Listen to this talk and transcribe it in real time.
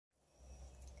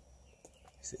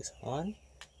Is this on?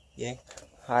 Yeah.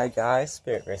 Hi guys,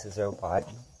 Spirit vs. Robot.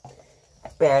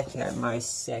 Back at my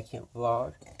second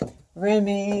vlog.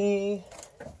 Remy!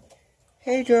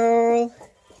 Hey girl!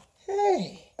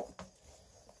 Hey!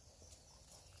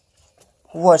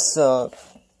 What's up?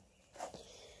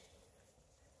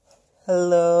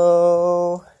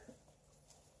 Hello?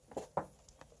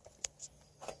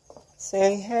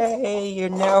 Say hey, you're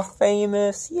now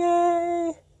famous,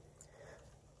 yay!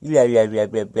 Blah blah blah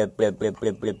blah blah blah blah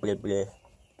blah blah blah blah.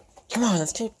 Come on,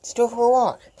 let's go for a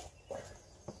walk.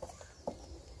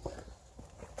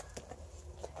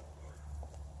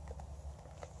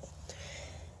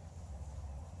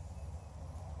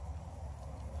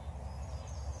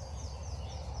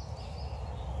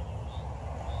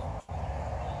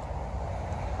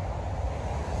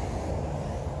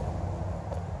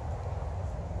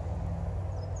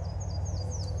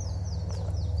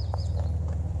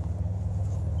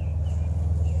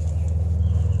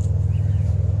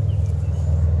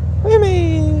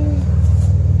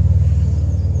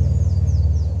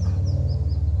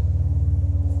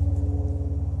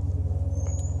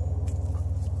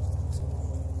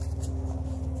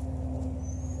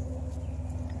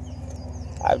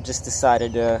 I've just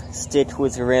decided to stick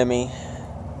with Remy.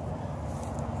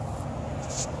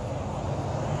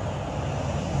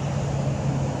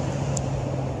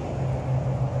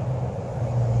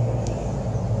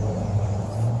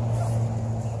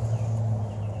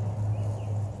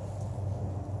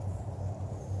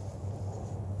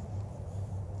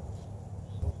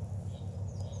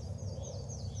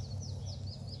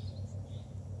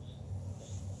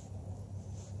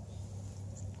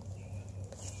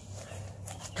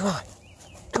 Come on,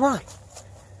 come on.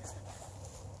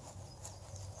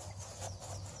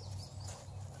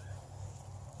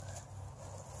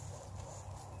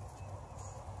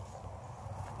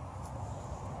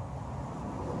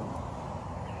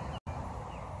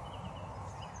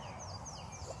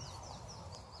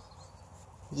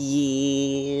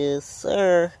 Yes,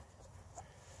 sir.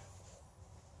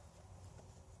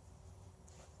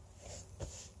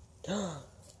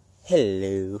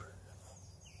 Hello.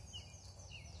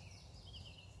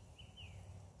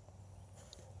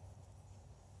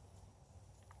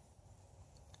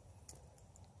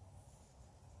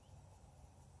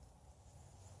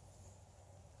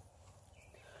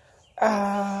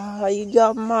 Ah, you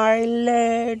got my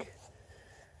leg.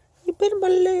 You bit my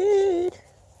leg.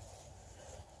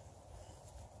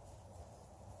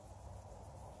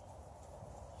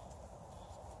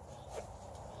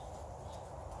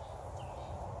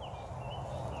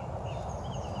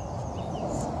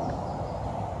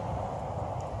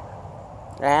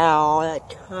 Ow, that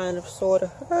kind of sort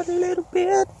of hurt a little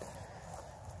bit.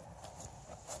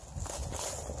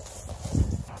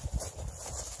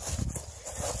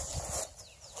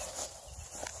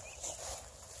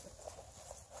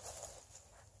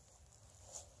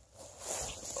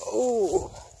 Oh,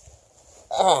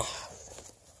 ah,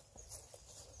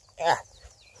 ah,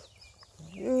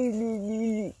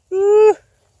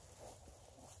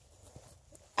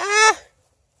 ah,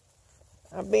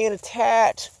 I'm being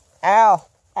attacked. Ow,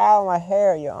 ow, my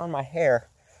hair, you're on my hair.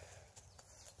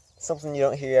 Something you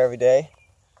don't hear every day.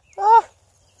 Ah.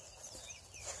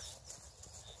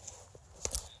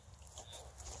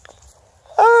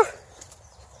 Ah.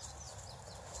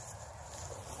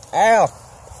 Ow.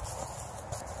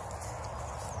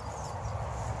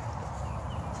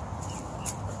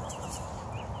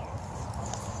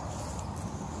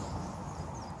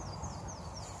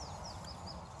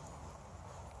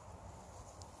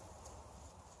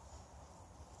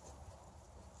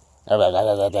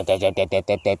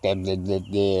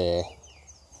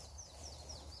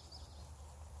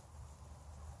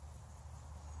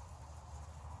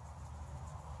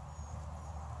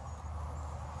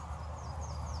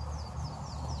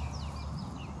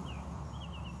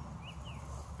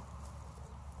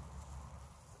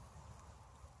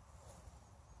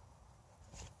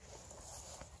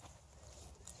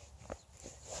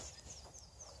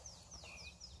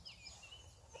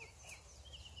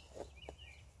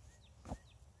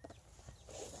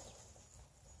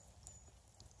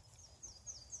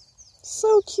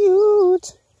 So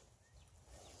cute.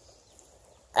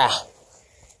 Ah.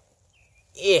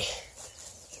 Yeah.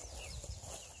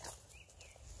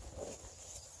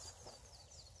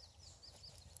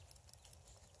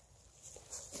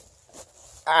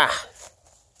 Ah.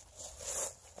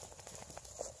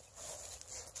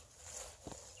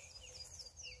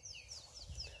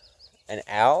 An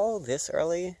owl this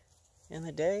early in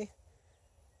the day?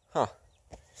 Huh.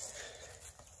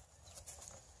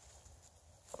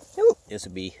 Ooh, there's a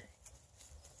bee.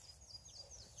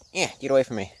 Yeah, get away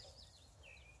from me.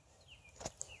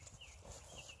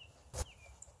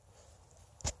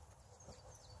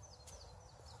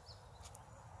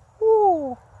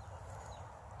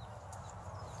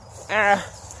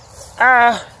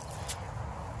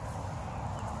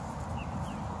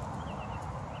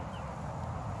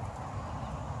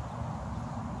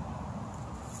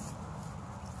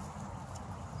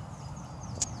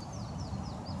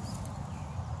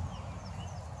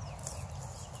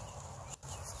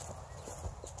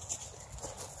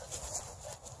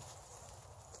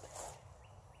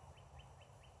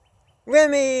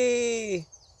 Remy!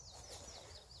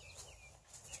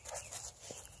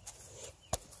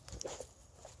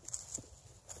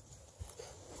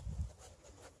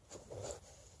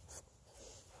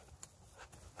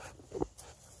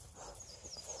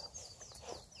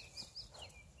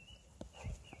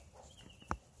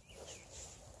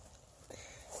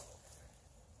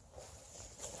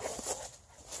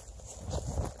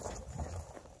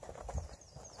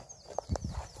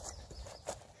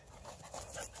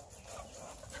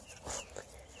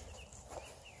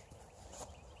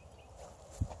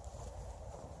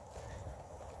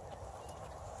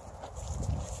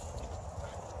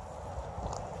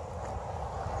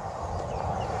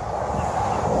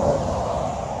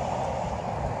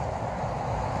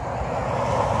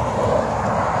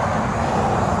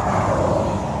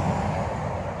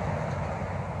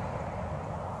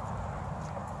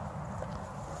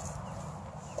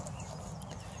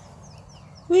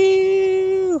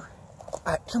 Woo!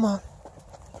 Alright, come on.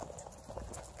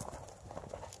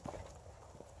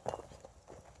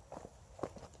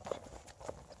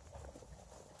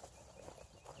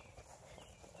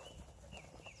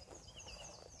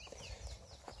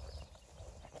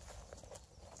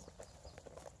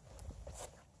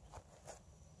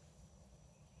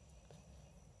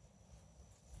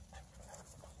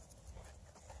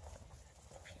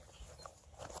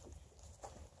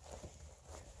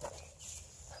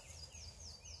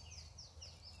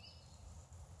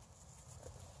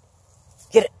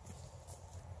 Get it.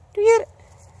 Do you get it?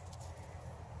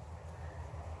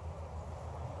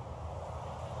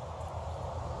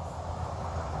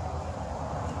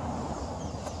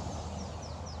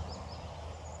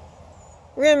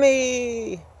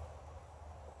 Remy!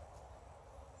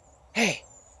 Hey!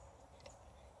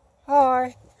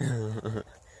 Hi!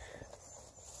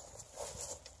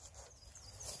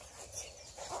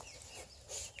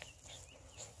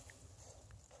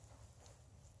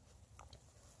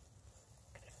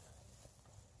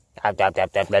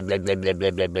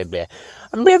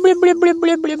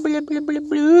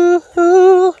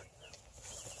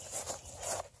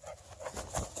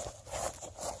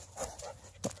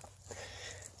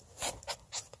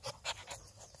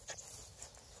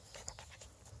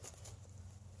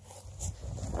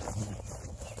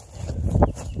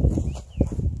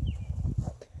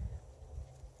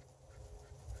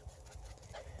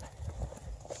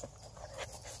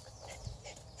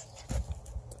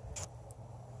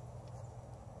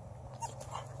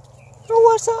 Oh,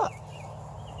 what's up?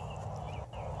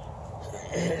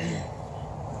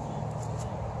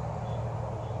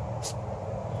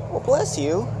 Well, bless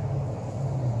you.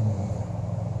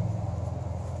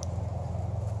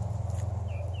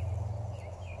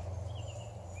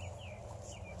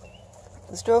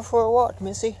 Let's go for a walk,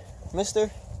 Missy.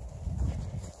 Mister.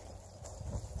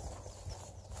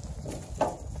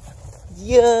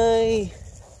 Yay!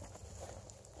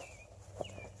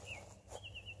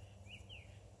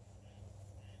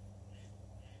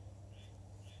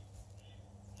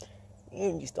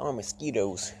 And these darn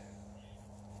mosquitoes.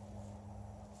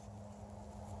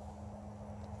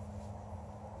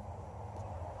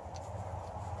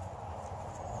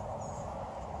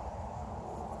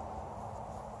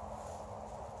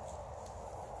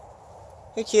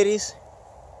 Hey kitties.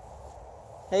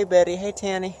 Hey Betty. Hey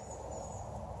Tanny.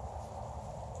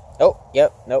 Oh,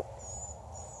 yep, nope.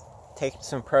 Taking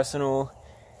some personal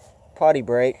potty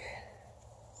break.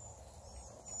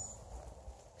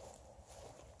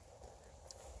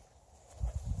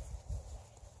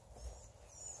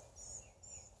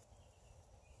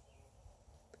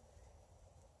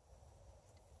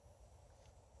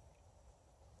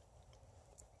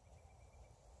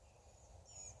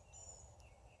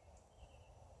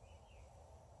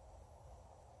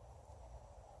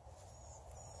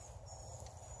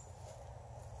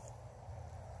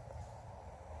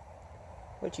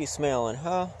 What you smelling,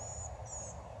 huh?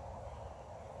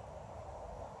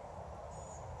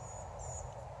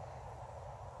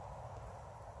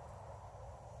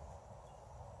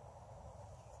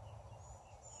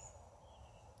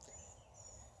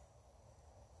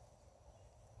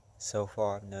 So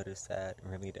far I've noticed that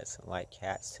Remy doesn't like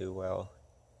cats too well.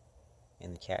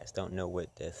 And the cats don't know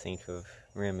what to think of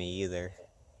Remy either.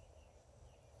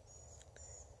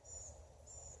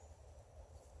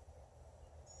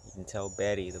 You can tell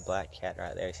Betty, the black cat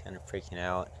right there, is kind of freaking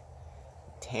out.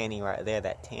 Tanny right there,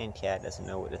 that tan cat, doesn't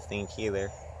know what to think either.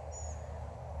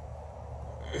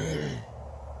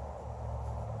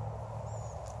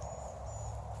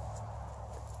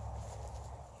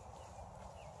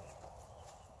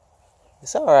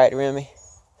 It's alright, Remy.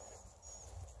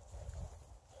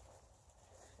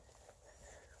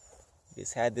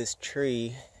 Just had this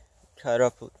tree cut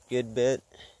up a good bit.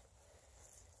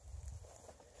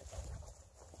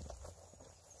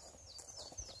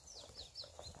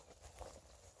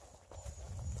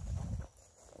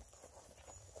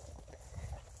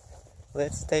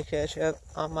 Let's take a trip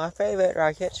on my favorite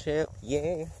rocket ship,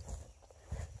 yeah.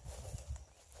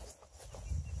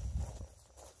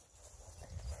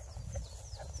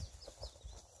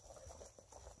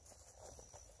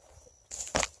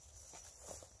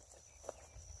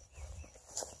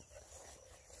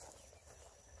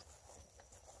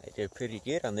 They did pretty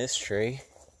good on this tree.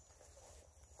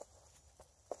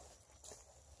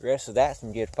 The rest of that's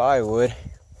some good firewood.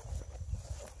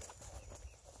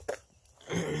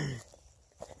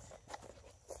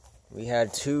 We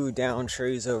had 2 down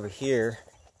trees over here.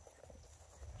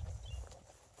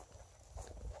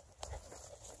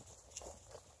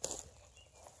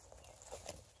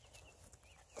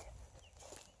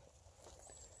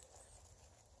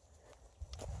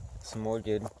 Some more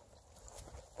good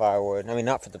firewood. I mean,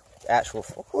 not for the actual,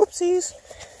 whoopsies.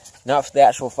 Not for the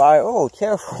actual fire, oh,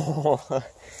 careful.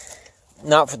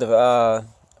 Not for the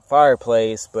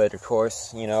fireplace, but of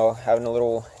course, you know, having a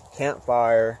little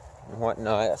campfire and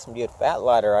whatnot. That's some good fat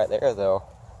lighter right there, though.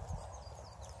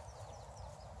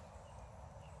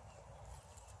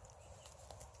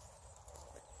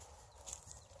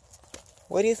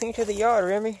 What do you think of the yard,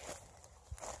 Remy?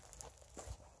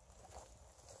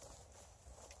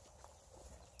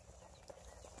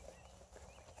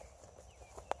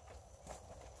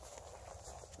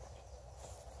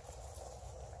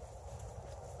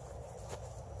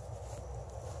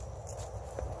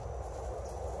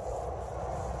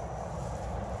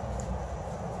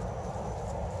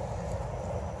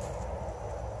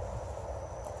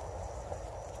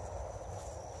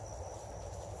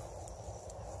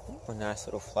 A nice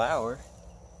little flower.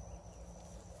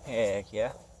 Heck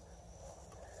yeah.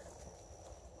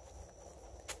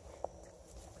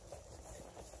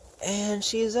 And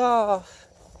she's off.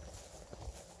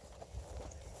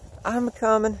 I'm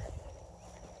coming.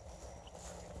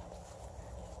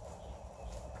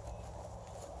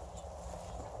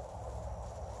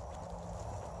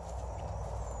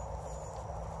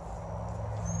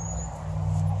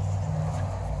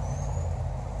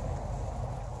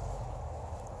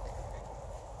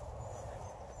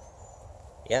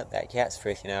 Yep, that cat's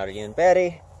freaking out again.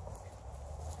 Betty!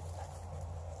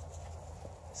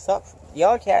 Stop.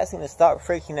 Y'all cats need to stop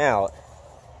freaking out.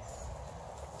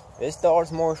 This dog's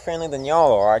more friendly than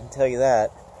y'all are, I can tell you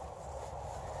that.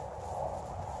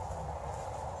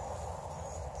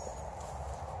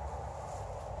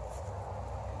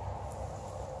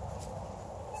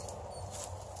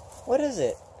 What is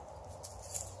it?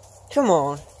 Come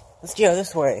on, let's go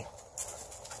this way.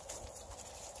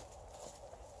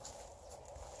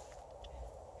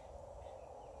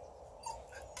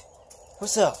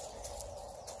 What's up?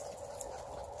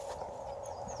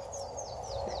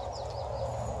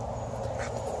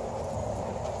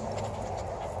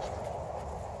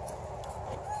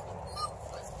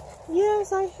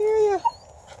 Yes, I hear you.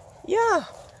 Yeah.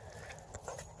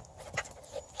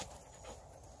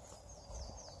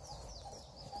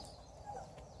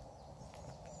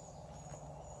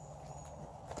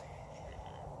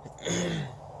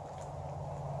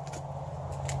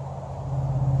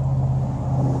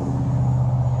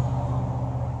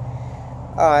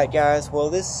 Alright guys, well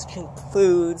this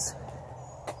concludes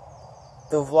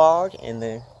the vlog and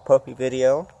the puppy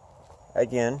video.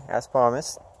 Again, as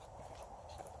promised.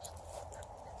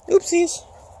 Oopsies!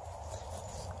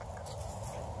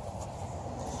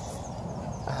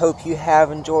 I hope you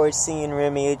have enjoyed seeing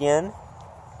Remy again.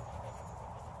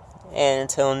 And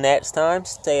until next time,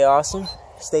 stay awesome,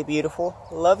 stay beautiful.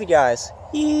 Love you guys.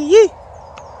 Yee yee!